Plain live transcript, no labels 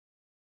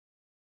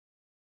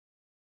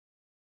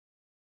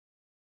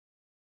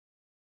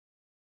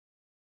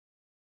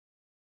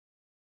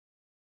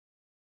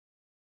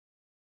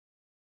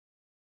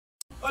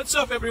What's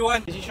up,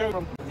 everyone? This is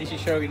Sherwin. This is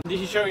Sherwin.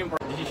 This is Sherwin.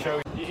 This is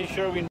Sherwin. This is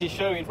Sherwin. This is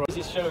Sherwin.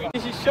 This is Sherwin.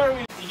 This is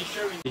Sherwin. This is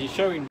Sherwin. This is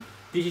Sherwin.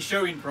 This is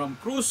Sherwin from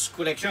Cruise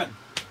Collection.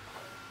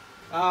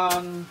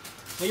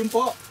 Ngayon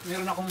po,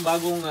 meron akong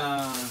bagong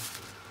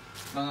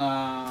mga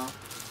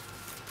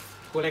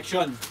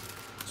collection.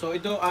 So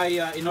ito ay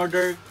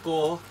in-order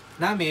ko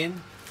namin,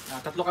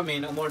 tatlo kami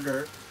na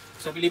umorder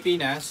sa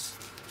Pilipinas.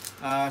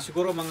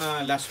 Siguro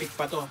mga last week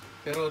pa to.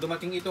 Pero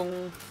dumating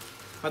itong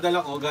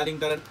padala ko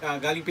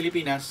galing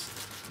Pilipinas,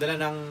 dala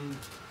ng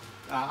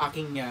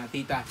aking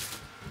tita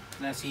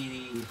na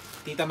si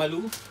Tita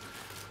Malu.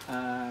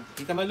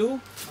 Tita Malu,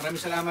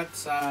 maraming salamat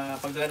sa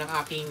pagdala ng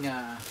aking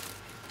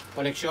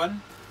koleksyon.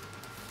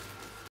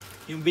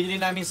 Yung binili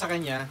namin sa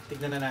kanya,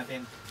 tignan na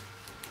natin.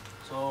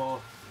 So,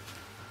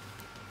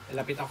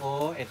 lapit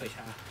ako. Ito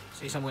siya.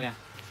 So, isa muna.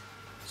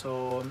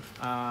 So,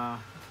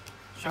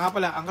 siya nga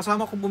pala. Ang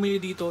kasama kong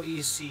bumili dito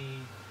is si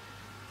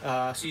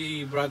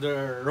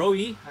Brother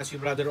Rowie at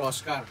si Brother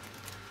Oscar.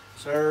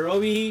 Sir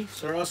Rowie,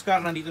 Sir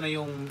Oscar, nandito na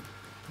yung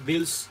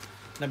bills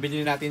na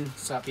binili natin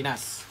sa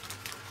Pinas.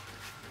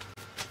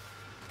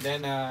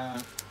 Then,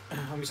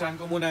 umpisahan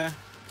ko muna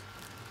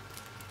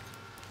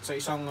sa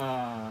isang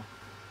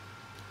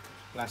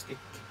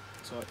plastic.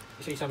 So,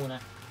 isa-isa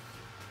muna.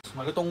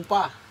 Malutong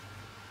pa.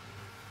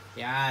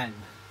 Yan.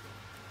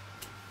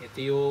 Ito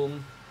yung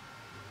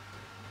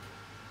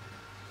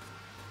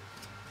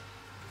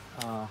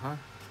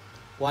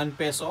 1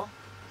 peso.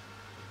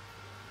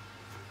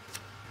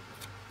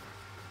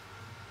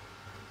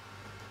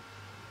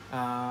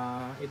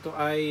 Ito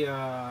ay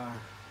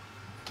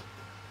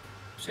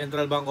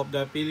Central Bank of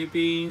the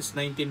Philippines,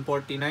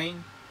 1949.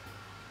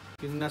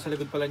 Yung nasa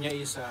likod pala niya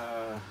is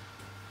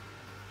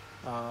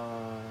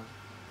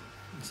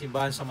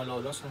simbahan sa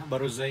Malolos,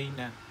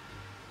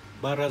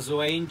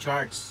 Barazuain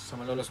Church sa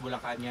Malolos,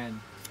 Bulacan yan.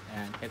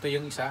 Ayan. Ito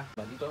yung isa.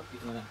 Dito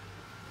na.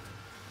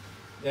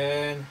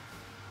 Then,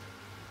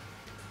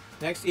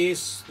 next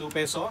is 2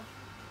 peso.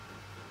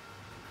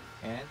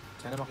 Ayan.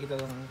 Sana makita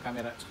ng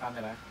camera, sa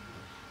camera.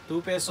 2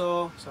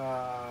 peso sa...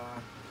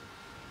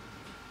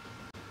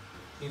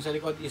 Yung sa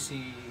likod is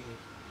si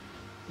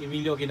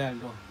Emilio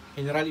Ginaldo.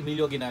 General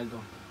Emilio Ginaldo.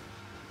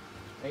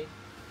 Okay.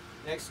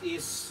 Next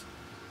is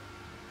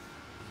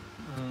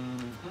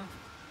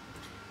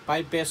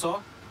 5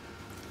 peso.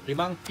 5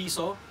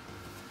 piso.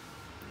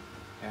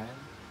 Ayan.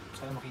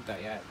 Sana makita.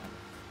 Ayan.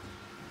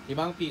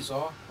 5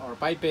 piso or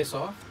 5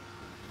 peso.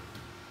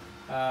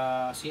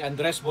 Si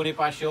Andres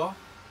Bonifacio.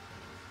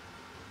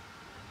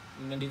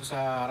 Nandito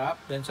sa harap.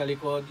 Then sa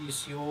likod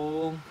is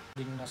yung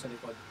nasa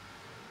likod.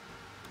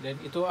 Then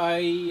ito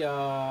ay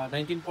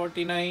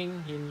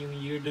 1949. Yun yung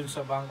year dun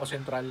sa Bangko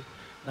Sentral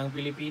ng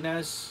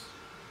Pilipinas.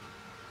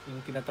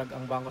 Yung tinatag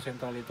ang Bangko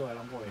Sentral ito,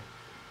 alam ko eh.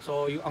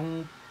 So yung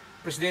ang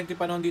presidente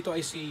pa noon dito ay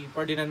si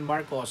Ferdinand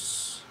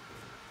Marcos.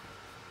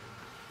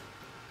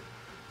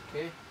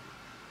 Okay.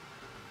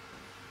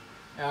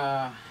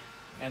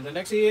 And the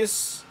next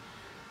is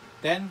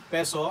 10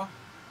 peso.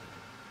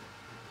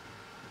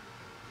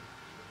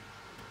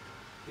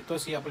 Ito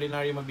si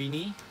Apolinario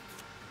Mabini.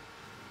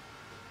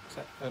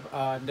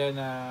 And then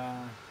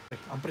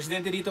ang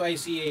presidente dito ay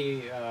si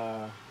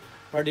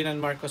Ferdinand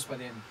Marcos pa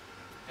din.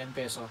 10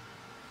 peso.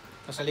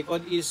 Sa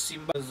likod is si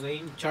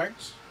Barazuain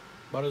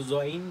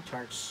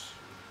Church.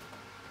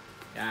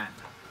 Yan.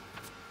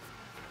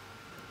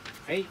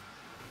 Okay.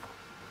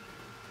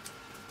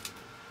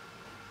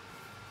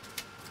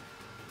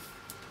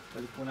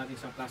 Balik po natin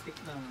sa plastic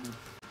ng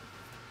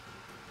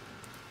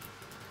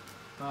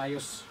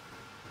maayos.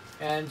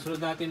 And sunod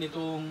natin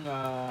itong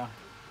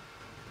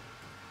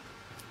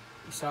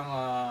isang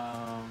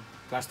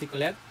plastic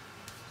ulit.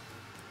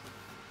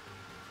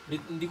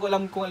 Hindi ko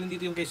alam kung alin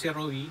dito yung kay Sir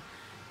Rowie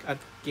at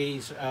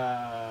kay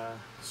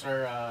Sir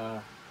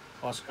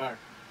Oscar.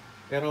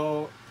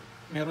 Pero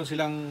meron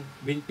silang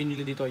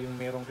pinili dito yung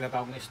merong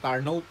tinatawag na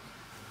star note.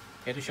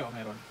 Ito siya,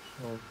 meron.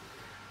 So,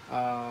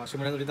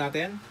 simulan ulit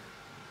natin.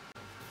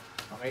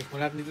 Okay,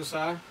 simulan natin dito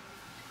sa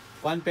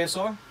 1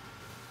 peso.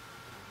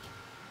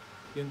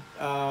 Yung,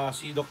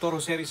 si Dr.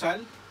 Jose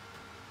Rizal.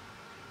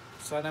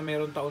 Sana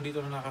meron taon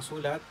dito na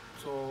nakasulat.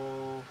 So,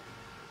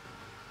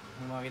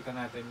 makita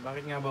natin.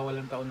 Bakit nga ba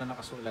walang taon na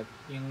nakasulat?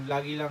 Yung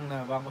lagi lang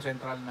na Bangko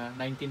Sentral na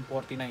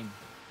 1949.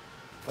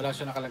 Wala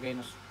siya nakalagay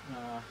na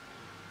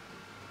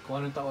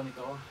kung anong taon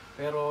ito.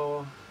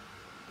 Pero,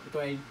 ito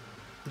ay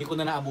hindi ko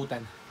na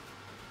naabutan.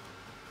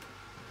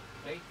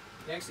 Okay.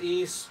 Next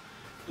is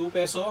 2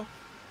 peso.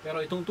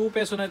 Pero itong 2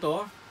 peso na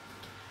ito,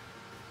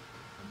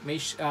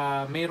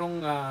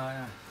 mayroong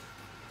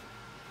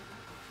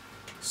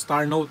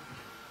star note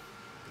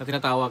na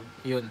tinatawag.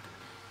 Yun.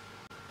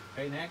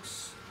 Okay,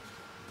 next.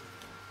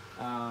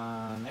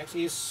 Next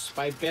is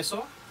 5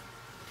 peso.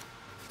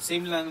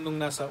 Same lang nung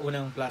nasa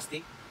unang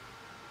plastic.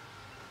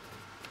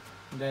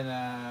 And then,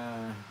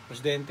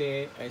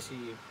 presidente ay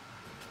si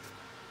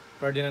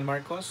Ferdinand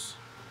Marcos.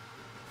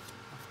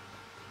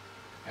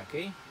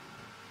 Okay.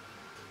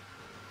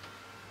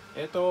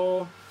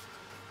 Ito,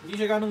 hindi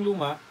siya ganong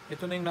luma.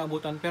 Ito na yung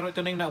naabutan. Pero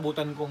ito na yung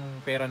naabutan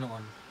kong pera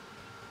noon.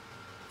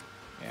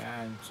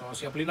 Ayan. So,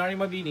 si Apolinario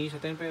Mabini sa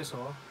 10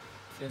 peso.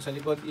 Then, sa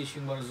likod is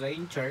yung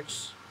Marzain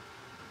Church.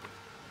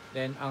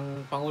 Then,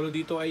 ang pangulo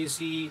dito ay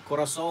si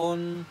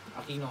Corazon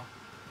Aquino.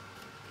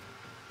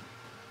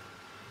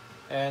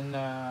 And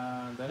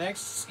the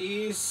next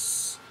is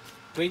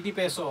 20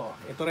 peso.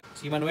 Ito rin,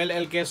 si Manuel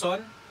L.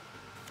 Quezon.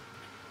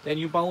 Then,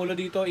 yung pangulo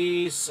dito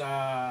is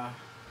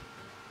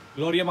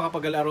Gloria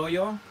Macapagal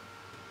Arroyo.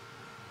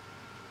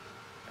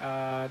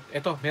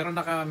 Ito, meron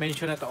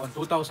naka-mention na taon,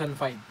 2005.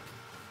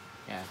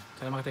 Yan.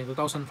 Sana makita yung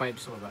 2005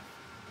 sa baba.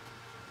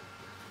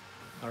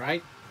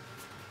 Alright.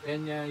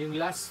 Then, yung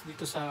last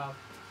dito sa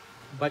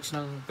batch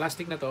ng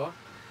plastic na to,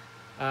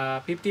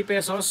 50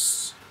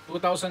 pesos,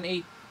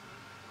 2008.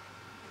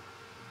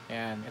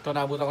 Yan. Ito,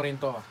 naabutan ko rin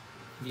to.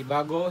 Hindi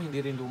bago, hindi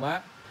rin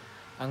luma.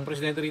 Ang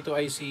presidente rito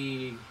ay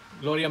si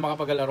Gloria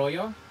Macapagal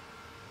Arroyo.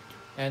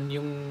 And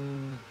yung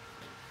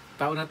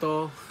tao na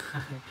to,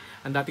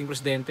 ang dating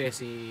presidente,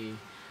 si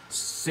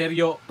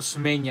Sergio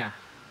Osmeña.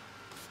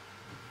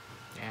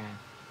 Yan.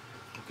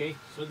 Okay.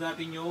 So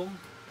natin yung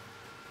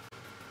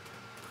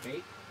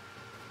okay.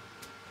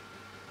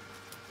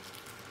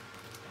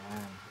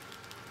 Yan.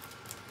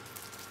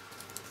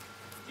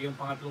 Yung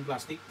pangatlong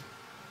plastic.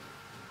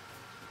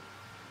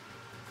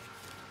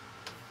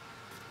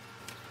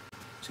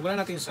 Simulan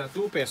natin sa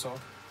 2 peso.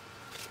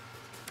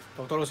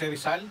 Dr. Jose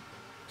Rizal.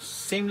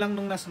 Same lang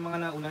nung nasa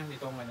mga nauna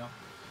nitong ano.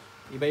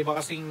 Iba-iba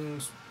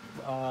kasing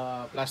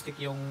plastic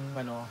yung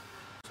ano.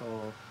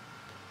 So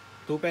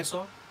 2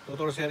 peso,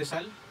 Dr. Jose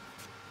Rizal.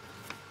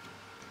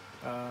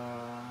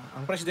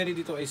 Ang presidente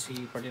dito ay si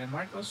Ferdinand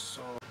Marcos.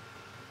 So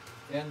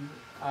then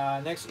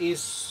next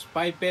is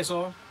 5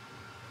 peso.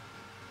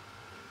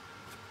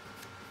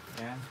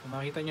 Ayan, kung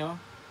makita nyo.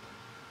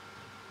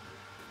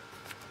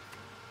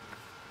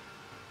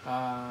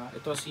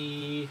 Ito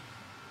si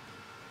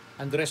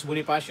Andres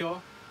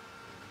Bonifacio.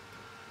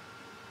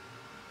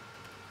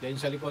 Then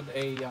sa likod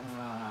ay ang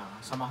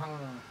samahang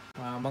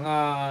mga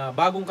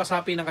bagong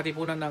kasapi ng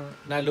katipunan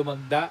na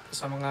lumagda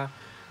sa mga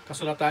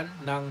kasulatan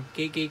ng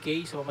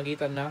KKK sa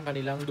pamamagitan ng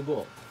kanilang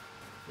dugo.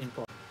 Yun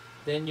po.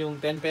 Then yung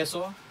 10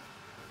 peso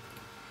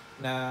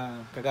na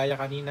kagaya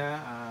kanina,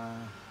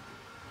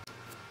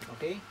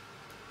 okay.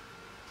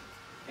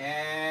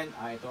 And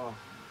ito.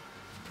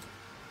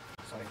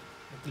 Sorry.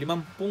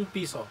 50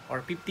 piso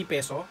or 50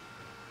 peso.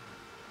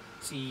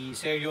 Si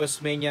Sergio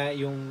Osmeña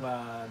yung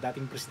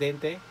dating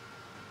presidente.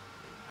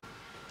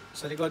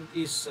 Sa likod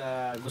is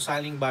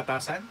gusaling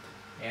batasan.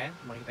 Ayan,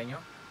 makita nyo.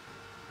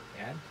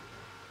 Ayan.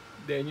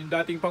 Then yung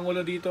dating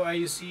pangulo dito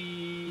ay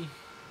si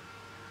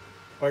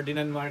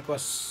Ferdinand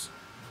Marcos.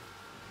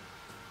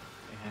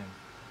 Ayan.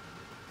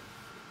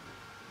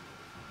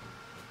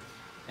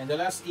 And the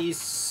last is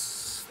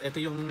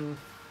ito yung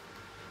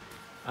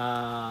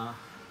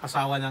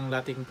asawa ng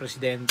dating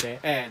presidente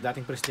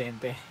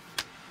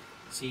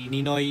si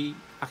Ninoy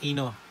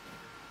Aquino,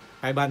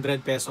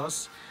 500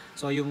 pesos.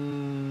 So yung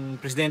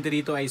presidente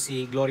dito ay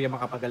si Gloria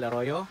Macapagal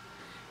Arroyo.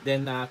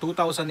 Then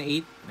 2008,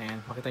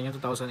 ayan, makita nyo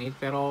 2008,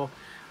 pero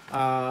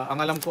ang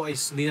alam ko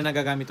is hindi na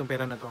nagagamit yung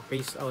pera na to,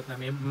 phased out na,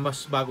 may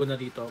mas bago na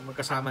dito,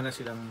 magkasama na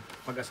silang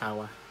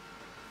mag-asawa.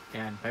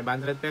 Ayan,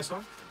 500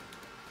 peso.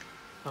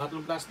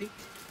 Pangatlong plastic.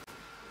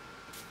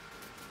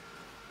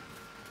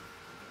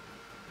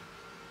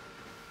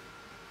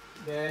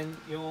 Then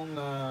yung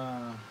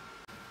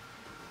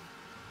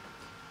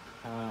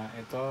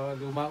ito,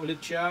 luma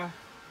ulit siya.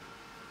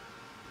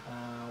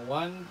 1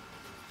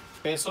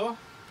 peso.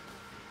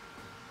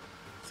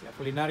 Si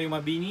Apolinario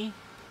Mabini.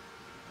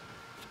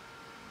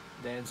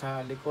 Then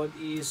sa likod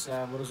is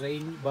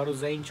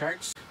Baruzain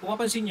Charts. Kung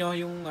mapansin nyo,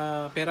 yung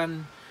pera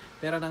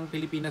ng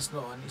Pilipinas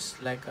noon is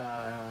like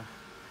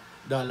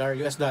dollar,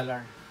 US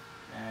dollar.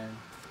 And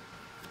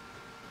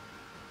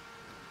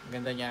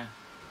ganda niya.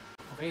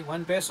 Okay,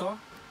 1 peso.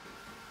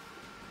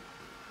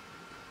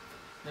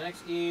 The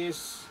next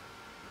is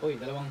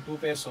dalawang 2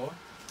 peso.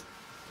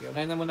 Okay,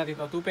 unahin na muna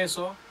dito, 2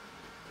 peso.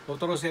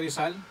 Dr. Jose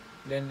Rizal.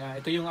 Then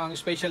ito yung ang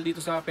special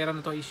dito sa pera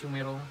na to is yung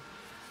merong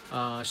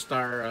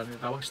star,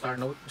 star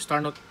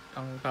note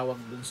ang tawag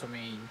dun sa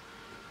may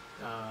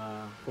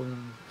kung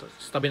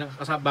tabi ng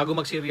bago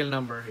mag serial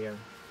number yan,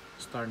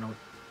 star note.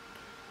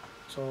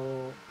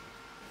 So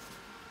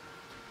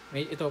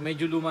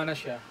medyo luma na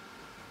siya.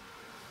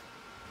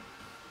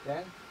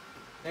 Then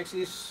next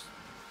is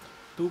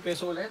 2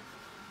 peso ulit.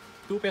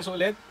 2 peso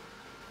ulit.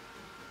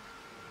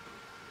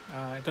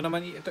 Ito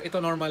naman, ito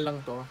normal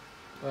lang to.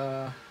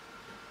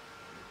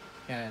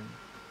 Yan.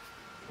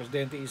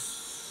 Presidente is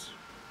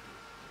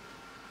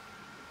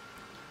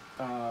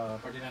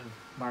Ferdinand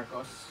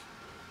Marcos.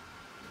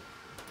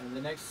 And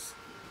the next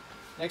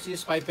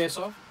is 5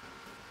 peso.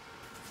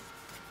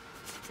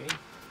 Okay.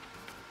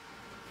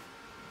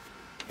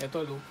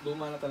 Ito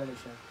luma na talaga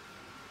siya.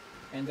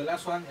 And the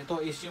last one, ito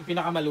is yung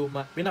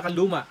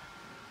pinakaluma.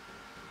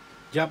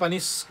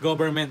 Japanese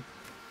government.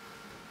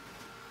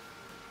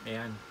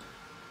 Ayan.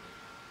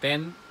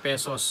 10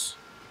 pesos.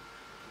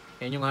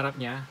 Yan yung harap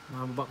niya.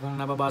 Kung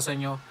nababasa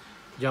nyo,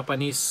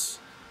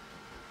 Japanese,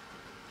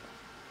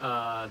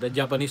 the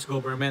Japanese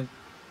government.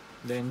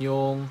 Then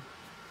yung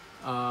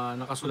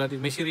nakasulat,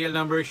 may serial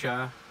number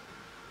siya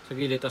sa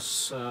gilid,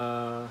 tas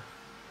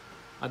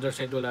other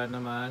side wala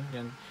naman.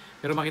 Yan.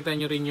 Pero makita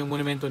nyo rin yung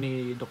monumento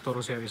ni Dr.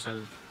 Jose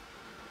Rizal.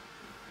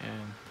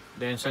 Yan.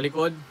 Then sa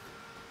likod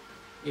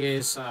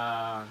is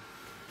 10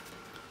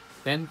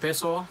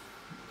 peso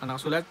ang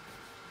nakasulat.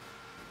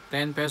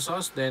 10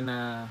 pesos. Then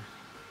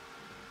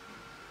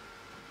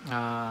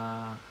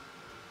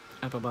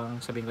ano pa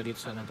bang sabihin ko dito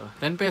sa ano to?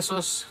 10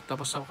 pesos.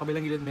 Tapos sa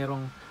kabilang gilid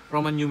merong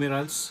Roman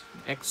numerals.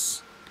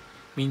 X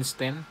means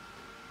 10.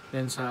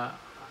 Then sa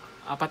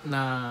apat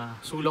na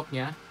sulok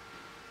niya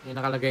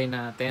nakalagay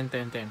na 10,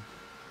 10, 10.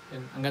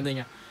 Then, ang ganda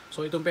niya.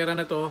 So itong pera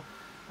na to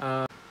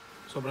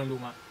sobrang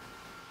luma.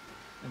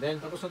 And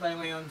then tapos na tayo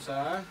ngayon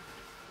sa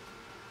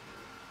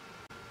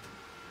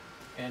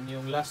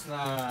yung last na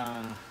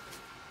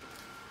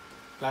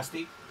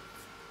plastic.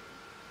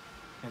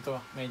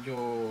 Ito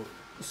medyo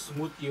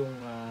smooth yung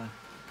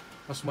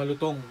mas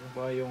malutong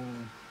ba yung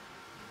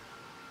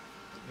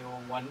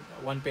 1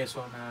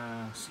 peso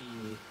na si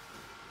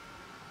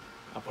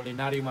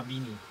Apolinario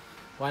Mabini.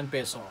 1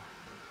 peso.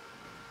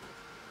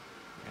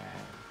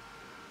 Yan.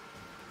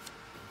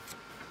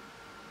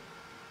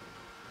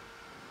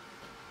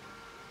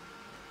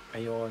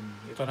 Ayun.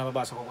 Ito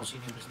nababasa ko kung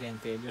sino yung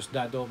presidente.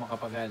 Diosdado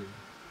Macapagal.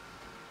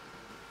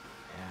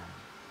 Ayan.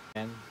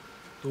 Ayan.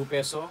 2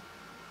 peso.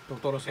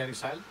 Dr. Jose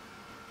Rizal.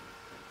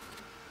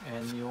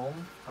 And yung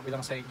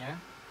kabilang side niya,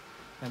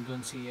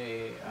 nandun si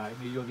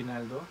Emilio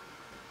Aguinaldo.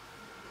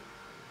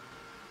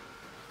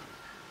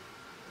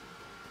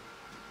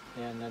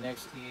 And the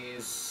next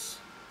is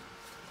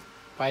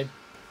 5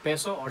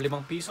 peso or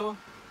 5 piso.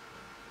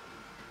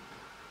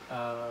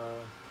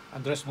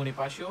 Andres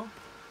Bonifacio.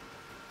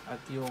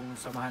 At yung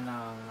samahan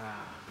ng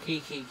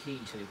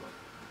KKK sa likod.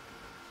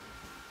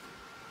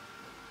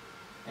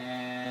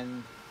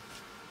 And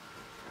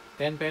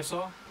 10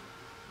 peso.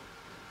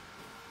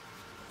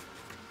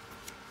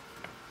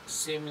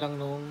 Same lang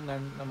nung na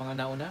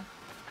mga nauna.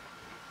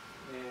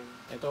 And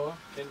ito,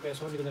 10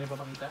 peso, hindi ko na rin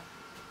papakita.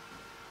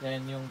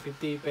 Then yung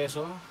 50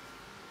 peso.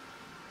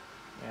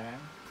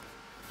 Yan.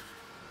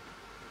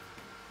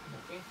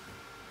 Okay.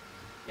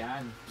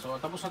 Yan. So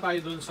tapos na tayo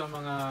dun sa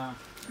mga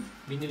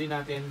binili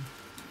natin.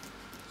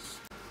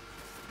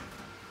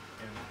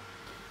 Yan.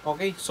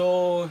 Okay,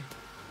 so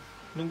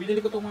nung binili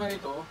ko itong mga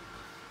ito,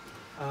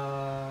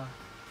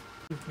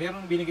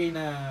 merong binigay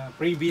na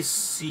previous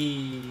si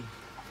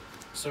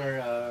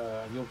Sir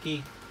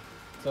Yoki.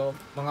 So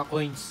mga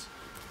coins.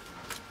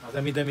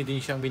 Dami-dami din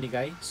siyang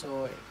binigay.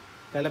 So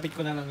lalapit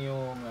ko na lang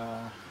yung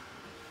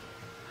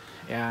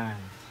yan.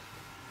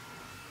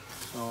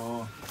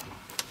 So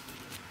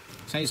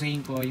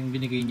isa-isahin ko yung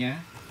binigay niya.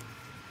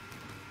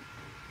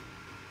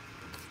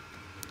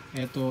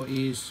 Ito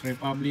is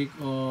Republic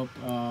of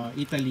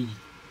Italy.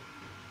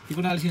 Hindi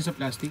ko naalisin sa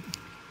plastic.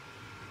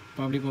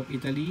 Republic of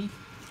Italy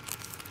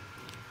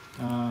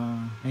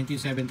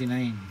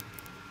 1979.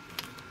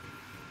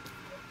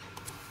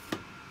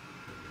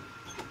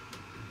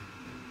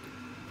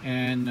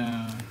 And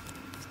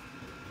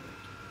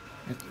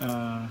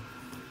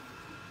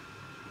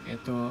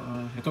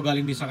ito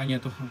galing din sa kanya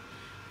to.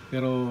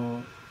 Pero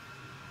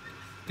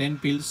 10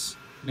 pills,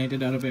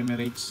 United Arab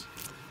Emirates.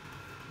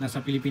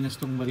 Nasa Pilipinas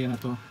tong barya na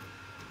to.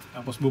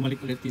 Tapos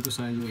bumalik ulit dito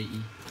sa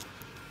UAE.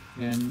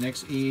 Then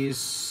next is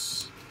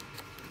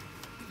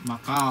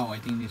Macau. I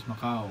think this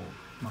Macau.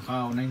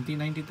 Macau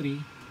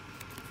 1993.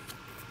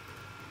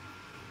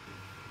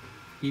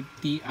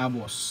 50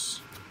 abos.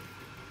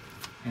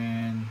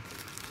 And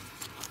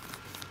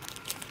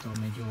ito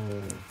medyo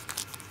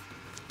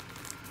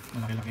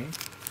malaki-laki.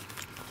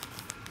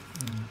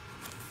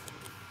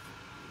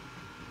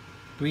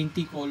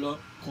 20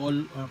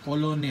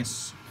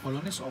 colones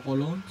o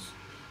colons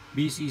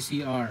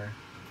BCCR.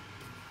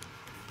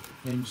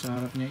 Yan sa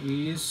harap niya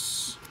is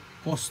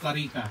Costa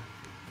Rica.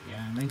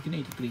 Yan,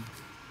 1983.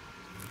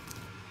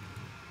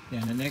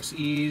 Yan, the next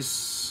is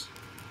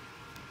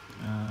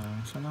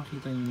saan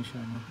nakita niyo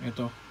siya, no?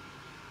 Ito,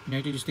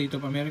 United States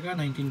of America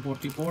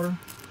 1944.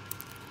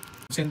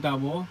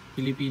 Centavo,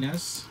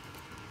 Pilipinas.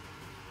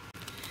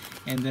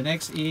 And the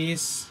next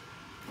is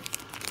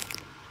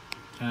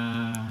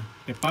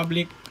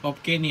Republic of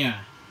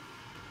Kenya.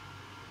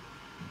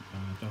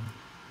 Ito.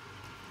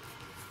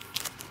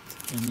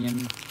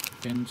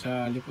 Yan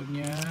sa likod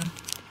niya.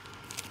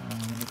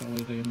 Ito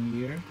yung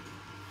year.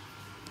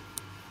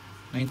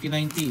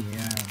 1990.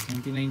 Yan,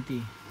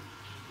 1990.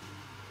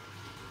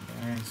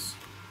 Yes.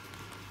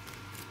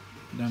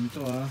 Dami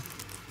to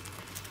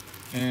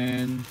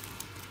And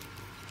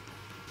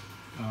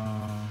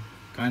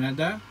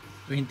Canada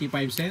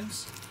 25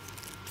 cents.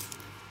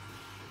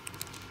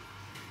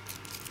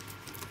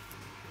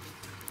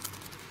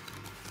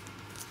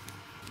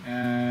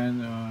 And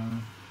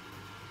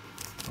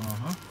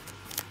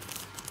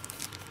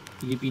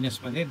Pilipinas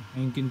pa din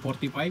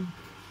 1945.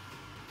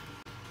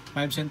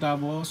 5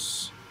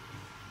 centavos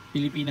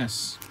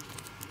Pilipinas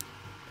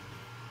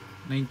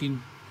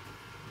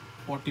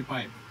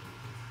 1945.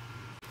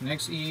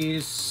 Next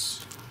is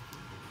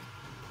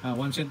 1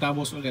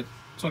 centavos ulit.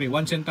 Sorry,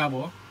 1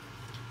 centavo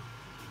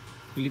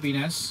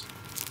Pilipinas.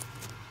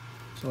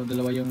 So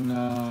dalawa yung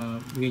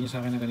bigay niya sa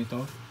akin na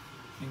ganito,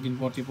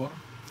 1944.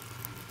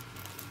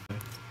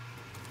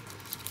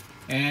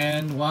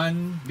 And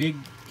one big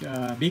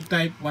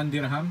type 1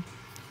 dirham,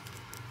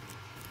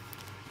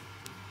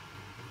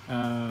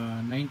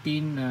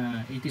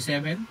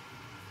 1987.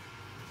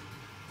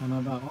 Tama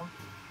ba ako?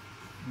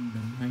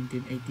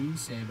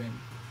 1987.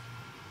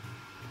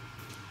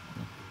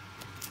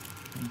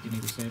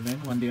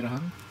 1987, 1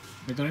 dirham.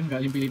 Ito rin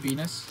galing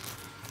Pilipinas.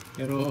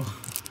 Pero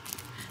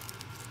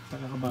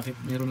taka ka bakit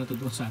meron na to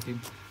doon sa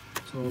atin.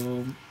 So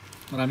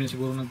marami na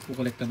siguro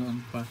nagkukolekta noon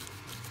pa.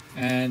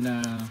 And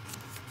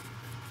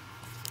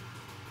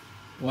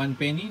 1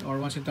 penny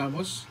or 1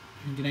 centavos,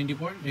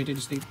 1994,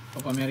 United States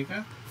of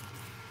America.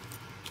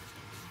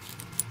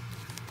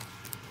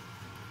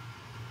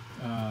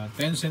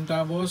 10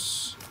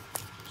 centavos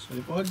sa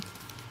likod.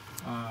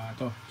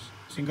 Ito,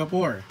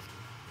 Singapore.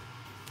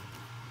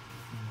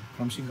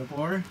 From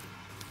Singapore.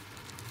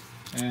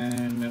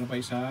 And meron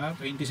pa isa,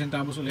 20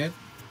 centavos ulit.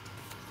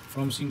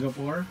 From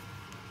Singapore.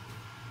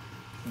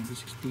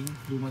 2016,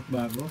 lumat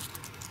bago.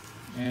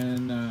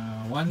 And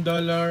 $1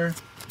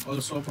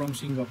 also from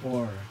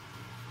Singapore.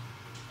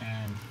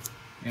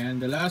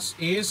 And the last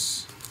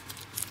is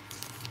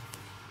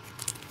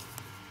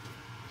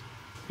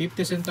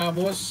 50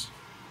 centavos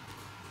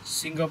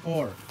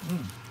Singapore.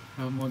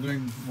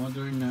 Modern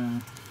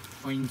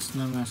coins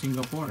ng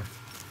Singapore.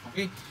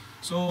 Okay,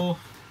 so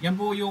yan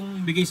po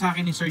yung bigay sa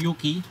akin ni Sir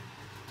Yuki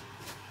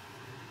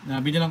na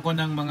binilang ko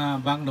ng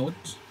mga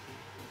banknotes.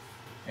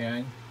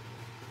 Ayan.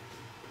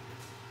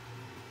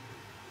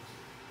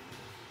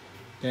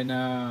 Then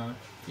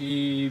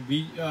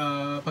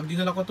pag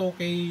dinala ko to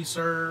kay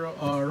Sir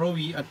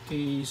Rowie at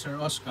kay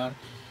Sir Oscar,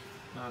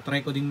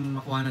 try ko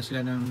din makuha na sila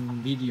ng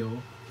video.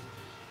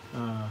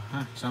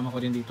 Sama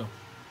ko din dito.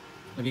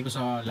 Lagay ko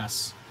sa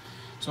last.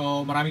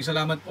 So maraming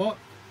salamat po.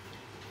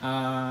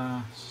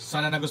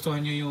 Sana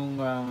nagustuhan nyo yung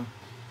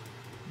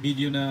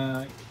video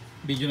na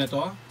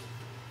to.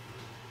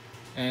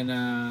 And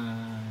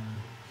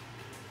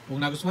kung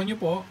nagustuhan nyo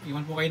po,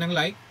 iwan po kayo ng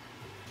like,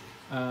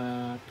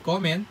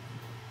 comment.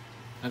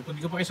 At kung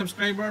hindi ko pa kayo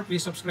subscriber, please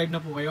subscribe na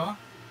po kayo.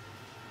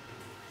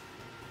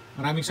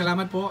 Maraming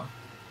salamat po.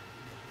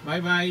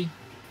 Bye bye.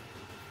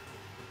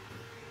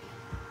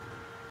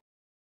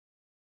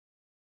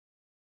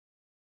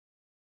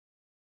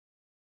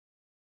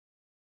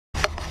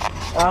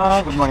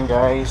 Good morning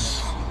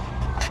guys.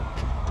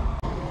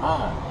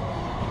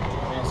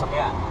 Ayan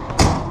sakyan.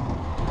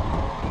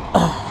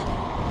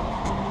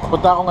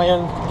 Punta ako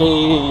ngayon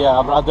kay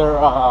brother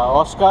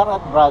Oscar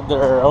at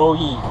brother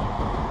Rowie.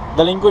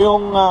 Daling ko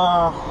yung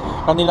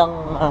kanilang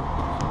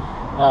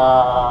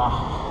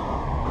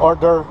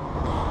order,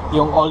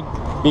 yung old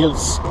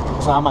bills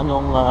kasama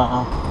nung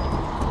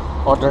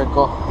order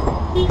ko.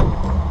 Yeah.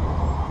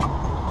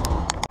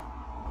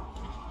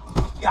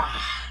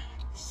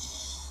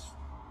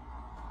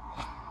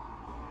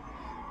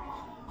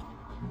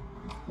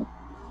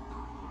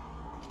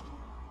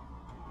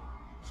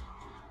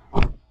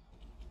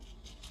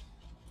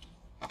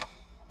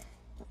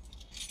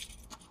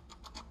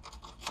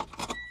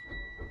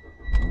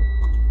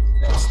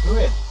 Do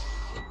it.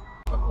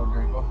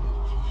 Pag-order ko.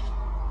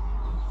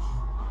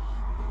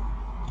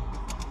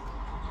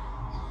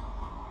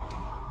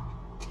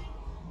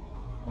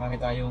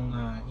 Marami tayong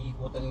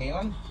iikutan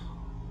ngayon.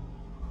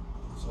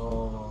 So,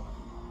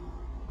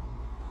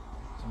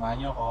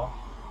 samahan nyo ako.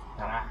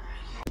 Tara.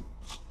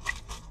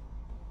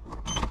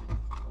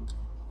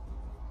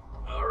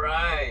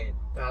 Alright.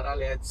 Tara,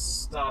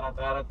 let's.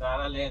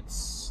 Tara,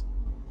 let's.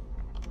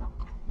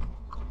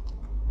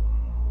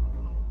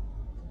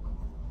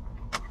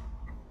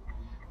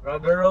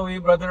 Brother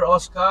Rowie, Brother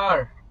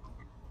Oscar,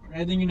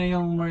 ready nyo na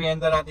yung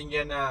merienda natin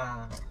dyan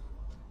na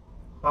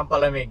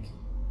pampalamig.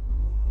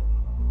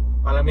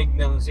 Palamig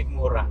ng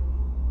sikmura.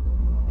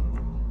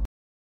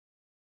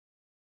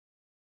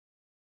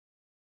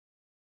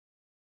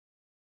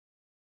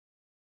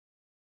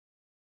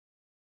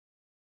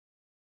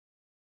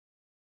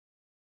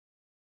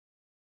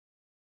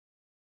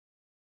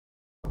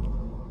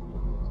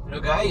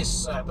 Hello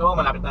guys, ito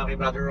malapit na kay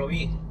Brother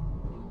Rowie.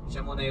 Siya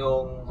muna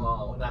yung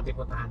natin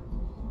puntahan.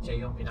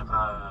 Siya yung pinaka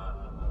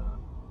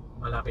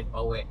malapit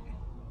pa uwi.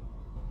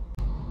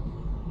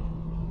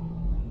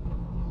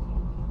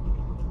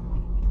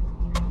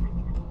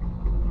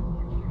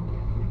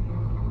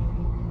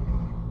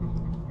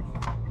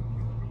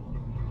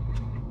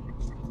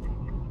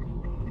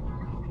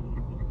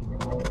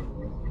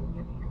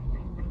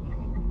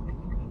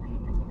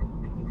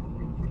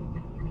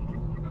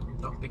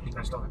 Ito, picnic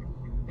restaurant.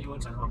 Ayun,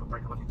 sana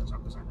mapapark ako dito.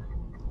 Sakto sana.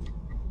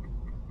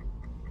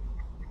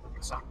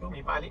 Sakto,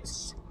 may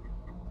palis.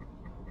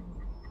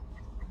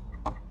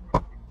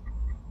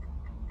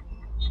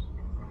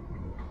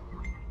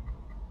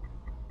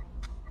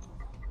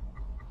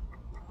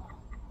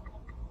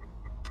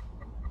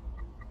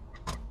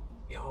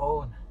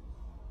 Yun.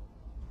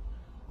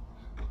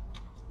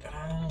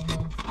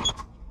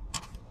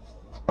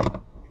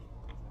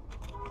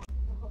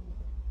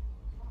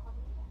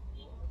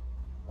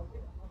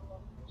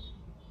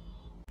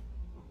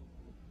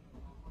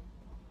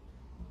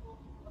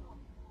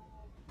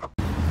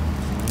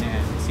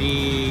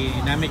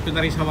 namit ko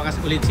na rin sa wakas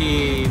ulit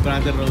si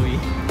Brother Roy.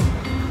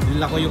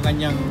 Nila ko yung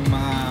kanyang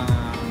mga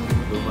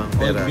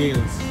gold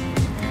bills.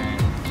 Ayan.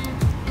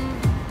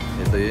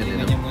 Ito yun,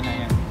 tingnan niyo muna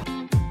yan.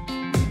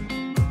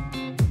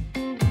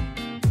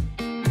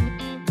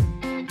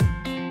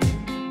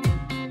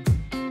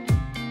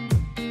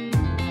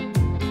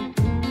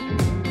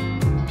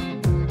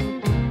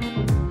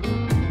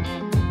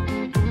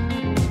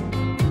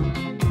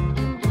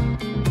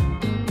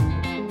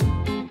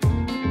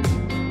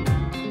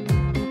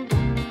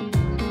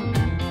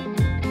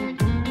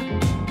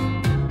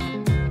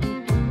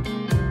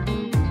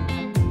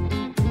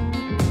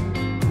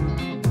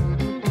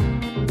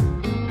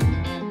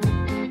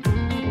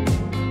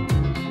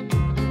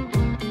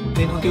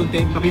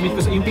 Unti-unti, papimit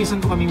ko yung pinsan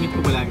ko, pamimit ko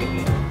palagi.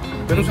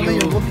 Pero sa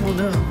ngayon, huwag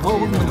muna.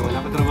 Oo, huwag muna. Wala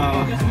pa trabaho.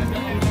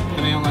 Ito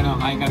na yung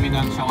kain kami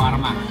ng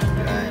shawarma.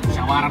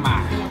 Shawarma.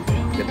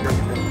 Ganda.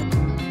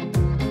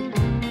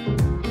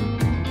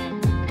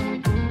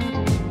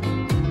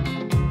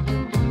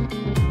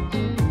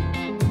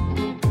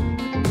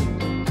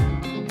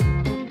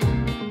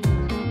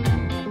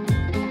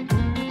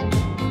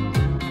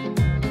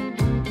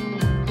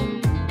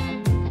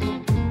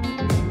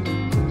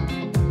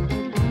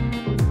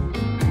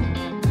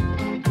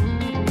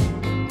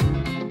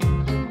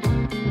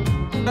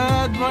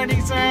 Good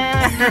morning, sir!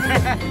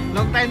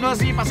 Long time no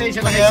see,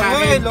 pasensya na kayo sa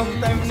akin. Long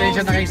time no see.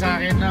 Pasensya na kayo sa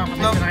akin, no?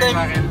 Pasensya na kayo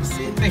sa akin.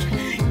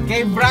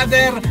 Kay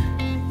brother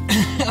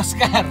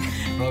Oscar.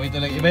 Rowie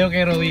to lang. Iba yung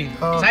kay Rowie.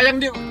 Sayang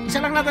di,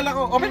 isa lang nadala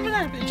ko. Open mo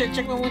na,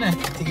 check mo muna.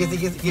 Sige.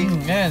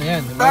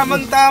 Yan.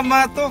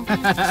 Tamang-tama to.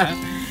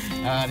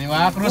 Di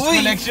ba? Cross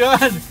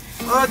collection.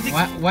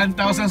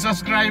 1,000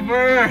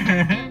 subscriber.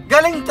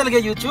 Galing talaga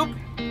YouTube?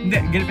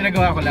 Hindi,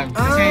 pinagawa ko lang.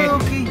 Kasi,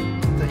 okay.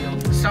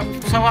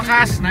 sa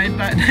wakas,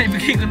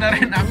 naibigay ko na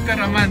rin after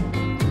a month.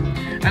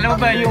 Alam mo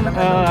ba yung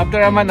after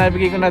a month,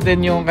 naibigay ko na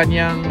din yung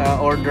kanyang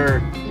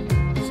order.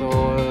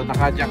 So,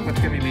 naka-jackpot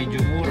kami,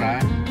 medyo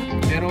mura.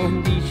 Pero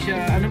hindi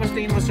siya, ano mas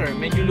tingin mo, sir?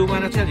 Medyo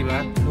luma na siya, di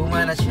ba?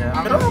 Luma na siya.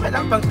 Pero okay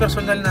lang, pang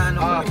personal na ano.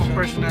 Pang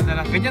personal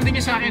na lang. Ganyan din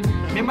niya sa akin.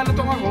 May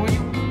malutong ako,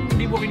 yung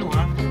hindi mo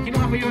kinuha.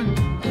 Kinuha ko yun.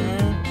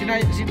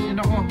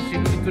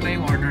 Sinunod ko na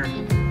yung order.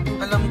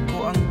 Alam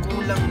ko, ang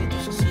kulang nito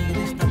sa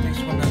series na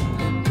Base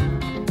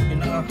 100. Yung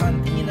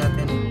nakakantingin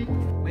natin.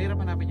 Mahirap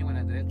hanapin yung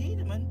 100?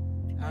 Hindi naman.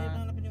 Mahirap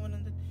hanapin yung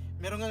 100.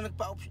 Meron nga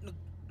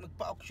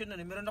nagpa-auction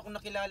na. Meron akong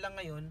nakilala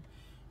ngayon.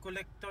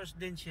 Collectors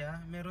din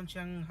siya. Meron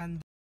siyang